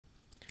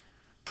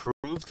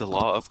prove the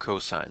law of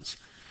cosines?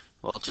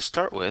 Well, to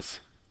start with,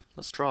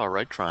 let's draw a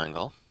right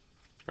triangle.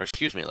 Or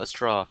excuse me, let's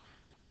draw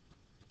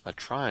a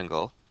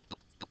triangle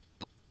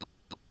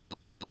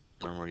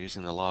when we're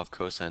using the law of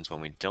cosines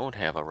when we don't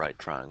have a right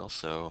triangle.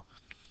 So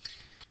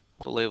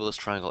we'll label this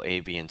triangle A,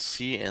 B, and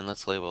C, and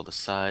let's label the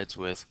sides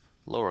with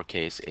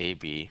lowercase a,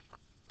 b,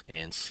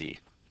 and c.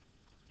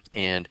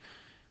 And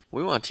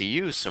we want to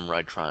use some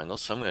right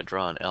triangles, so I'm going to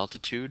draw an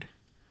altitude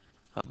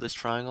of this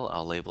triangle.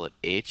 I'll label it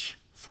h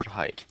for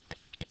height.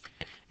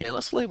 And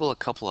let's label a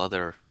couple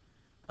other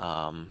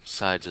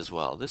sides as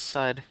well. This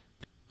side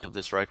of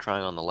this right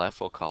triangle on the left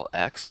we'll call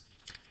x.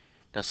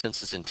 Now since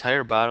this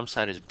entire bottom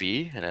side is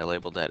b, and I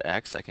labeled that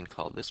x, I can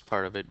call this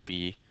part of it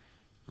b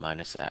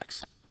minus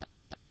x.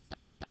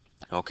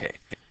 Okay,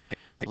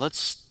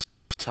 let's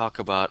talk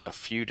about a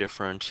few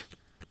different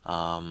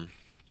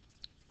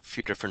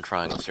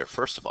triangles here.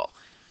 First of all,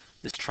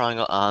 this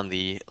triangle on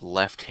the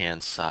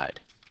left-hand side.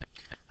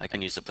 I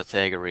can use the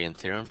Pythagorean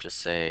theorem to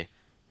say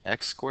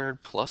x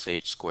squared plus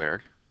h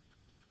squared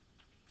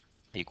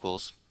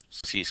equals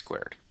c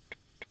squared.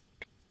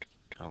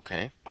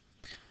 Okay.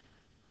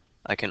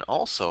 I can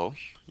also,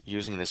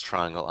 using this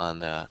triangle on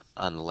the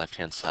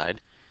left-hand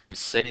side,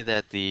 say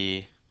that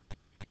the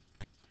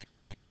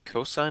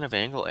cosine of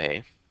angle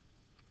A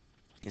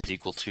is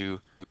equal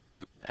to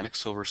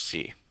x over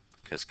c,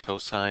 because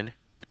cosine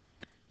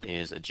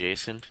is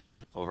adjacent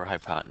over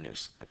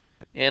hypotenuse.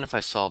 And if I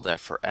solve that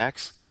for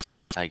x,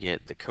 I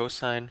get the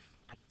cosine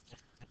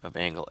of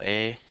angle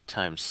A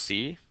times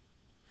c.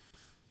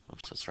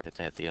 Oops, let's write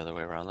that the other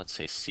way around. Let's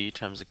say c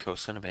times the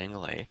cosine of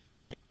angle A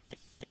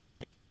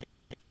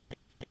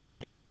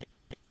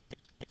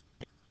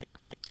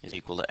is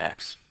equal to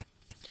x.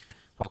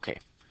 Okay,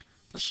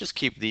 let's just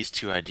keep these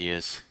two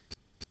ideas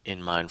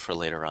in mind for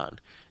later on.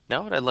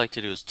 Now what I'd like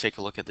to do is take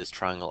a look at this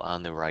triangle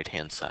on the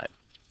right-hand side.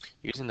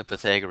 Using the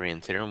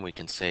Pythagorean theorem, we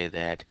can say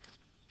that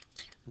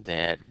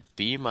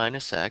b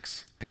minus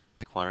x,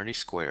 the quantity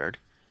squared,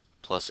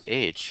 plus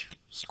h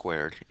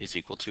squared is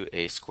equal to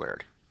a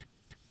squared.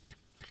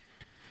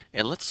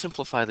 And let's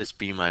simplify this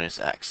b minus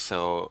x.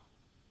 So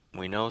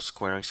we know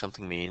squaring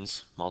something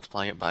means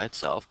multiplying it by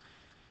itself.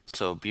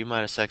 So b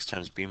minus x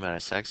times b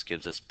minus x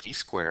gives us b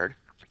squared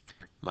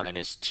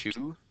minus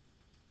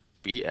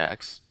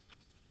 2bx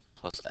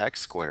plus x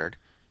squared.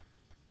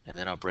 And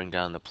then I'll bring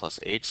down the plus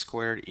h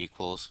squared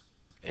equals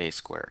a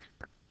squared.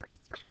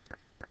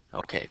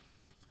 Okay,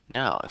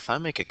 now if I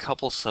make a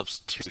couple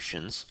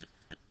substitutions,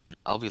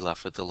 I'll be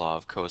left with the law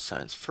of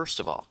cosines. First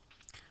of all,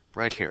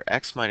 right here,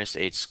 x minus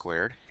h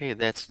squared, hey,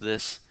 that's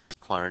this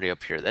quantity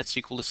up here. That's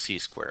equal to c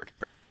squared.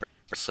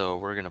 So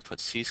we're going to put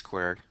c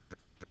squared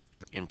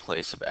in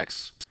place of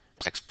x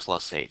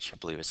plus h. I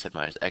believe it said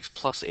minus x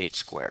plus h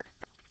squared.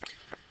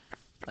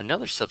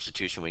 Another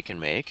substitution we can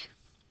make,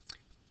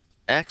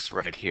 x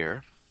right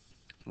here,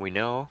 we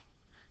know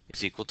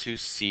is equal to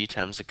c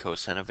times the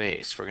cosine of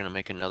a. So we're going to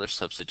make another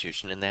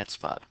substitution in that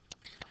spot.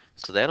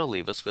 So that'll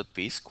leave us with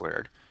b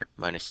squared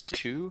minus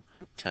 2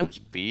 times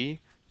b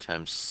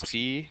times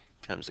c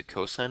times the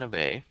cosine of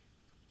a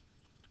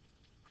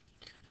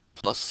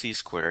plus c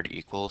squared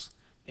equals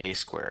a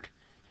squared.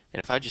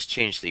 And if I just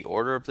change the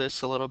order of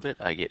this a little bit,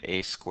 I get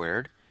a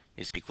squared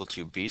is equal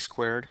to b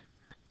squared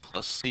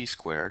plus c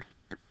squared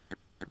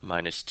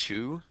minus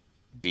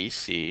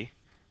 2bc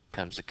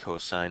times the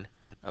cosine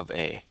of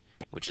a,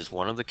 which is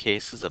one of the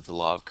cases of the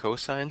law of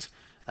cosines.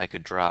 I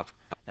could drop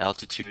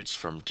altitudes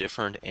from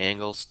different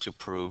angles to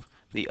prove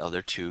the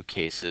other two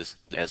cases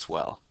as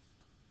well.